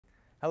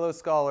Hello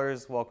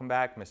scholars, welcome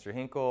back, Mr.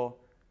 Hinkle.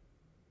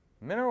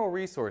 Mineral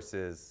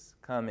resources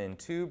come in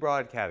two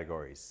broad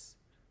categories,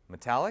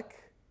 metallic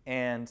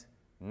and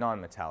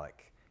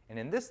non-metallic. And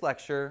in this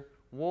lecture,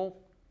 we'll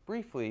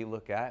briefly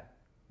look at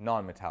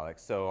non-metallic.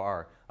 So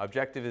our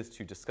objective is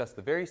to discuss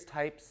the various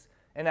types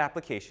and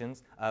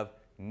applications of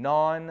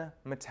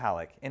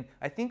non-metallic. And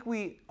I think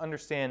we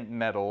understand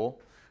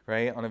metal,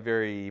 right, on a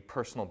very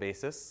personal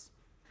basis.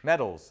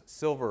 Metals,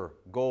 silver,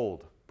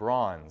 gold,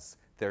 bronze,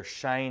 they're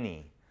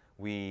shiny.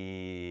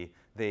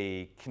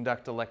 They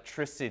conduct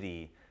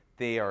electricity.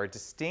 They are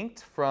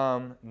distinct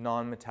from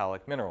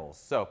non-metallic minerals.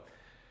 So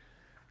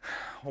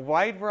a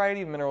wide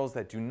variety of minerals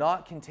that do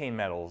not contain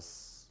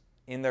metals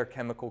in their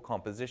chemical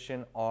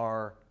composition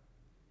are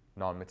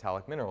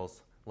non-metallic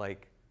minerals,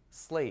 like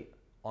slate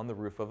on the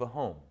roof of a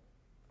home.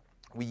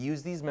 We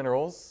use these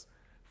minerals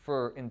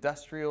for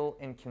industrial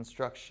and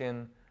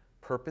construction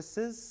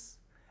purposes,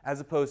 as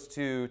opposed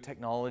to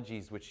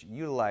technologies which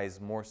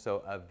utilize more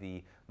so of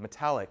the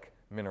metallic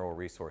mineral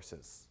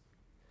resources.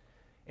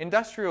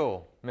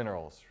 Industrial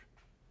minerals.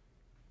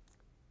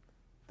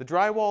 The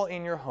drywall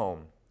in your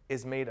home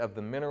is made of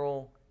the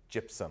mineral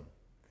gypsum,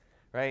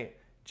 right?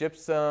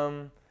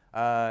 Gypsum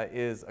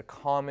is a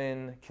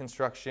common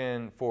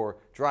construction for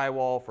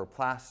drywall, for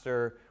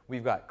plaster.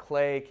 We've got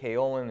clay,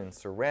 kaolin, and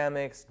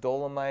ceramics,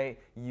 dolomite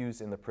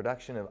used in the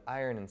production of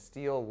iron and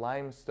steel,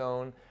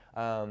 limestone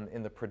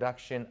in the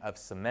production of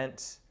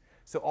cement.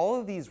 So all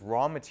of these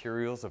raw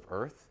materials of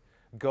earth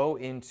go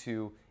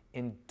into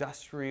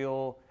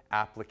industrial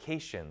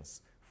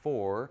applications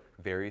for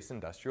various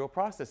industrial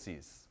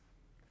processes.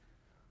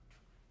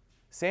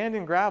 Sand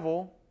and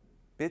gravel,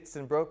 bits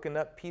and broken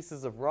up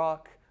pieces of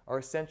rock, are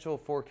essential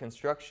for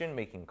construction,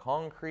 making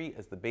concrete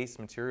as the base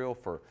material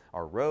for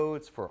our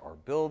roads, for our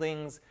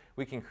buildings.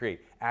 We can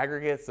create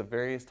aggregates of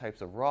various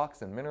types of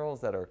rocks and minerals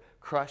that are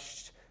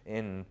crushed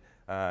in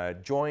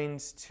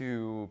joins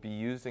to be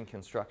used in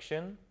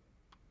construction.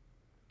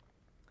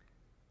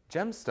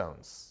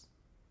 Gemstones,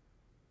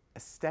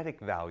 aesthetic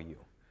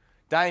value.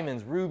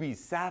 Diamonds, rubies,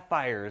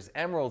 sapphires,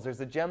 emeralds. There's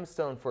a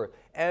gemstone for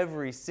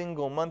every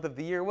single month of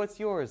the year. What's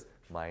yours?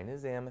 Mine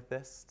is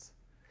amethyst.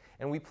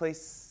 And we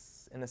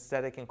place an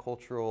aesthetic and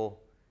cultural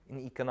and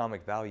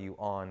economic value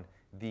on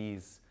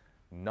these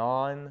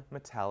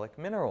non-metallic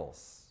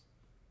minerals.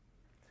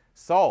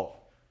 Salt.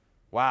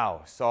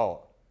 Wow,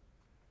 salt.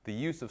 The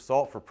use of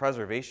salt for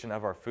preservation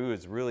of our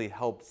foods really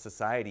helped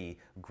society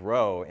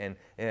grow, and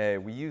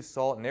we use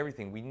salt in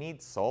everything. We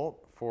need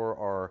salt for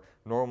our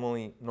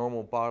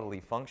normal bodily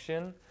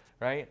function,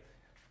 right?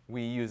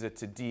 We use it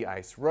to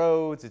de-ice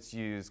roads.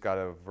 It's got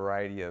a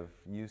variety of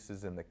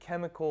uses in the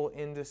chemical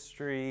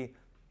industry,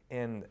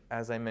 and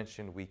as I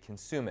mentioned, we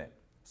consume it.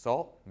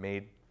 Salt,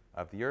 made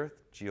of the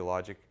earth,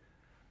 geologic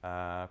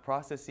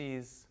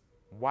processes,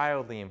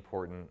 wildly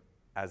important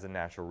as a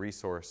natural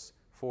resource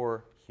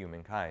for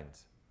humankind.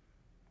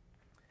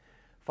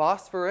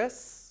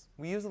 Phosphorus,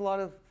 we use a lot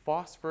of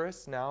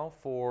phosphorus now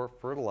for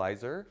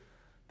fertilizer.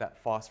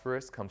 That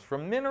phosphorus comes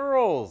from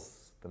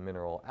minerals, the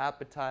mineral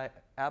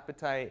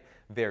apatite,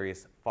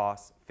 various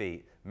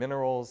phosphate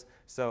minerals.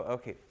 So,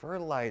 okay,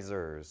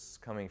 fertilizers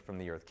coming from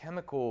the earth,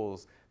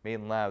 chemicals made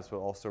in labs, but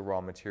also raw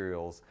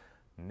materials,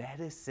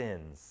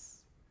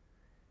 medicines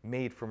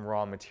made from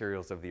raw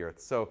materials of the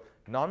earth. So,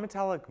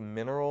 non-metallic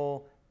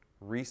mineral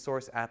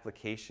resource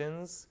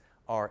applications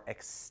are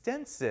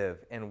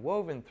extensive and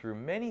woven through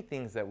many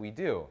things that we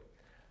do.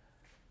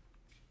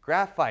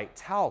 Graphite,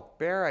 talc,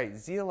 barite,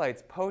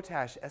 zeolites,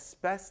 potash,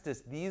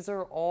 asbestos, these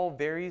are all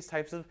various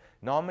types of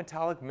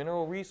non-metallic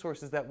mineral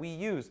resources that we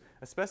use.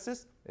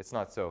 Asbestos, it's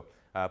not so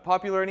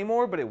popular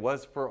anymore, but it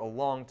was for a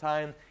long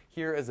time.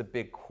 Here is a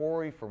big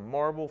quarry for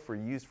marble for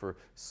use for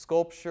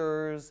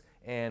sculptures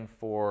and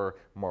for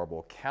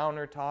marble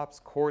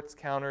countertops, quartz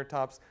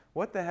countertops.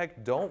 What the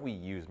heck don't we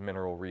use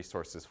mineral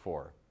resources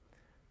for?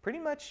 Pretty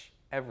much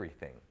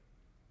everything.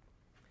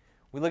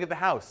 We look at the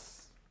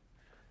house.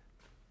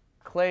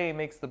 Clay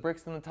makes the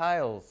bricks and the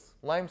tiles.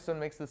 Limestone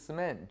makes the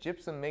cement.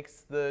 Gypsum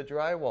makes the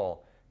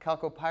drywall.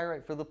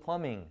 Chalcopyrite for the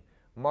plumbing.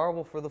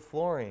 Marble for the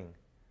flooring.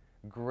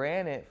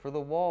 Granite for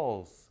the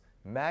walls.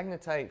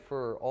 Magnetite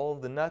for all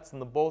of the nuts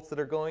and the bolts that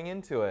are going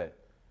into it.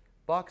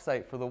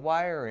 Bauxite for the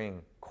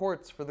wiring.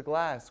 Quartz for the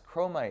glass.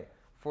 Chromite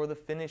for the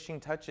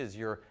finishing touches.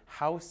 Your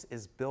house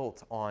is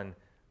built on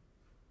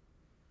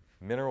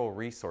mineral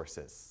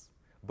resources.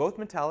 Both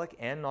metallic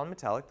and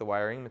non-metallic, the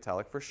wiring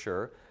metallic for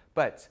sure,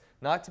 but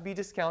not to be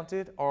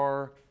discounted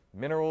are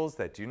minerals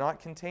that do not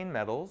contain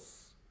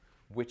metals,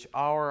 which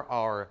are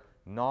our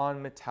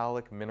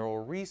non-metallic mineral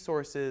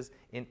resources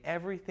in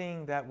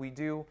everything that we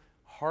do,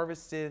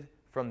 harvested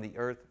from the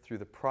earth through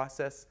the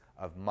process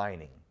of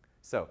mining.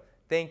 So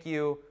thank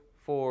you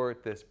for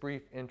this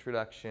brief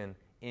introduction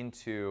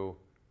into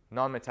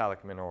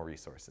non-metallic mineral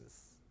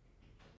resources.